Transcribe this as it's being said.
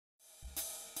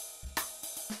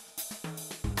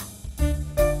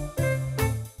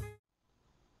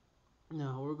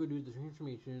going to do the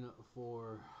transformation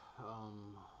for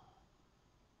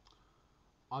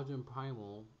Optimus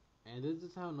Primal, and this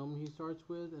is how normally he starts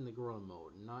with in the gorilla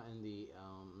mode, not in the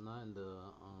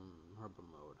herba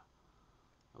mode.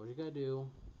 What you gotta do,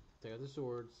 take out the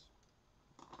swords.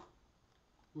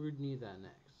 We would need that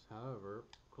next. However,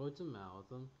 close the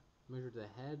mouth, make sure the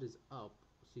head is up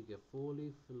so you can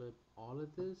fully flip all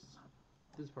of this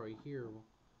part right here.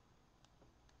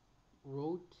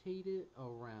 Rotate it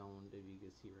around, if you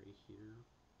can see right here.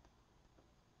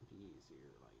 Be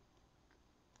easier, like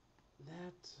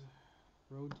that.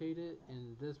 Rotate it,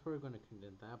 and this part we're going to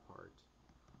condemn that part.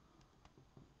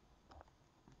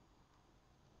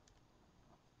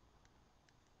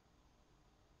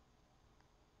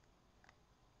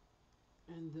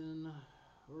 And then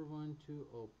we're going to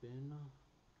open.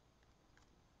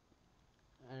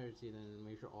 I see, then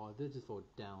make sure all this is fold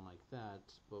down like that.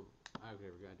 But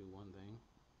actually, we gotta do one thing.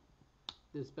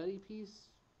 This belly piece,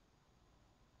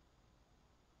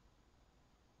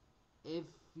 if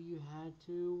you had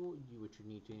to, which you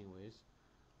need to anyways,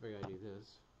 we gotta do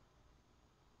this.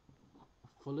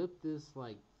 Flip this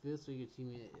like this so you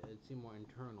can see more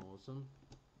internals.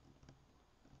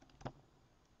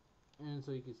 And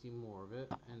so you can see more of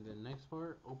it. And the next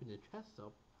part, open the chest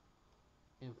up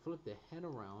and flip the head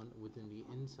around within the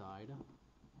inside.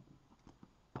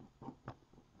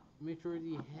 Make sure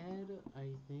the head,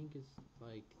 I think, is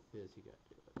like this. You gotta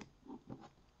do it.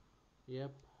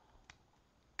 Yep.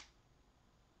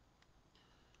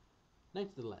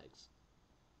 Next, the legs.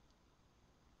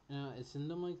 Now, send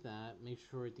them like that. Make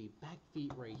sure the back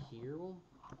feet right here,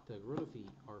 the gorilla feet,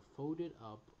 are folded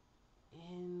up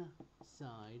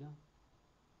inside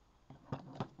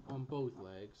on both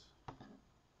legs.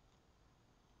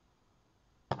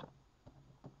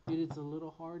 It is a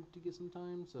little hard to get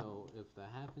sometimes, so if that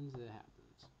happens, it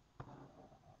happens.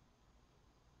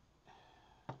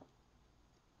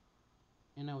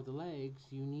 And now with the legs,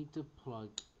 you need to plug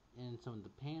in some of the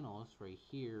panels right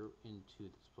here into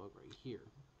this plug right here.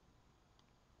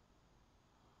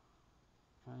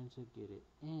 Trying to get it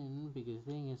in, because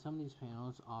the thing is, some of these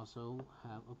panels also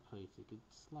have a place you could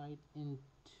slide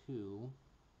into,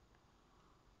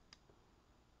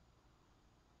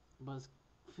 but it's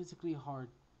physically hard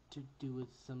to do it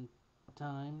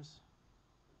sometimes.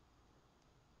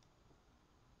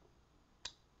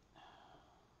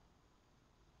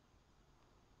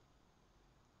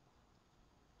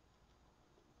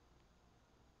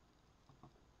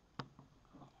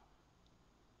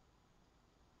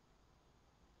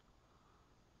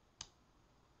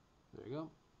 There you go.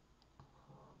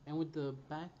 And with the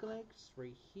back legs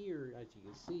right here, as you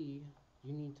can see,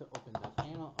 you need to open the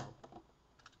panel up,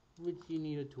 which you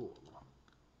need a tool.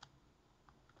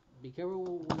 Be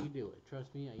careful when you do it.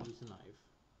 Trust me, I use a knife.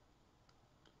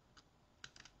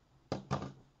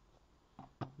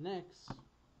 Next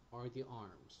are the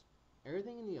arms.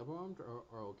 Everything in the upper arms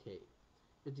are okay.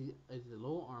 It's the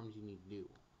lower arms you need to do.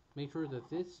 Make sure the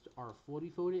fists are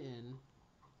fully folded in.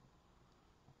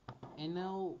 And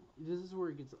now, this is where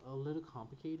it gets a little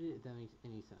complicated, if that makes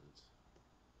any sense.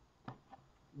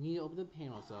 You need to open the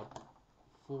panels up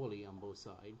fully on both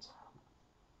sides.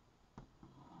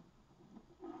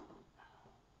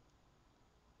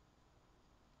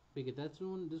 Because this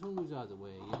one moves out of the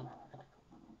way, you know?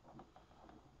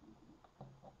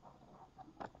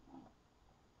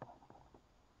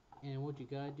 And what you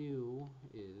gotta do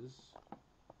is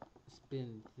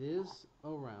spin this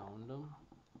around them.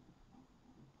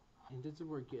 And this is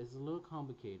where it gets a little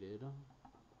complicated.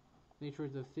 Make sure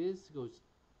the fist goes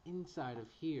inside of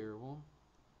here.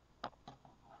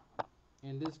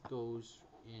 And this goes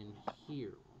in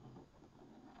here.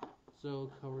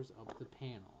 So it covers up the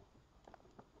panel.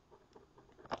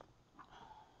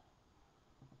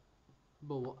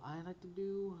 But what I like to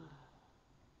do,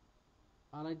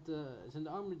 since the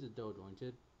arm is double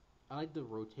jointed, I like to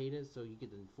rotate it so you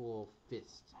get the full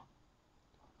fist.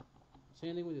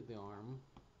 Same thing with the arm.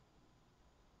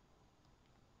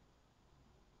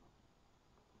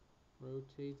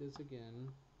 Rotate this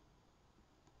again.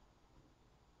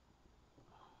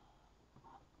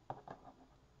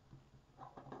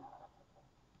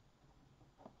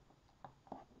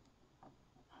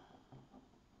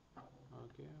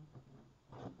 Okay.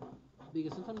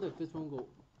 Because sometimes the fist won't go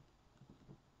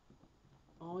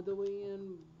all the way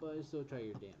in, but still try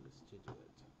your damnedest to do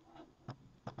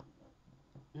it.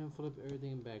 And flip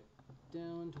everything back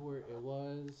down to where it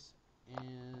was.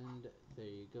 And there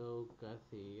you go. Got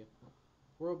the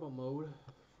robot mode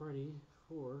ready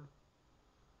for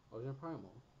Optimus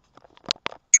Primal.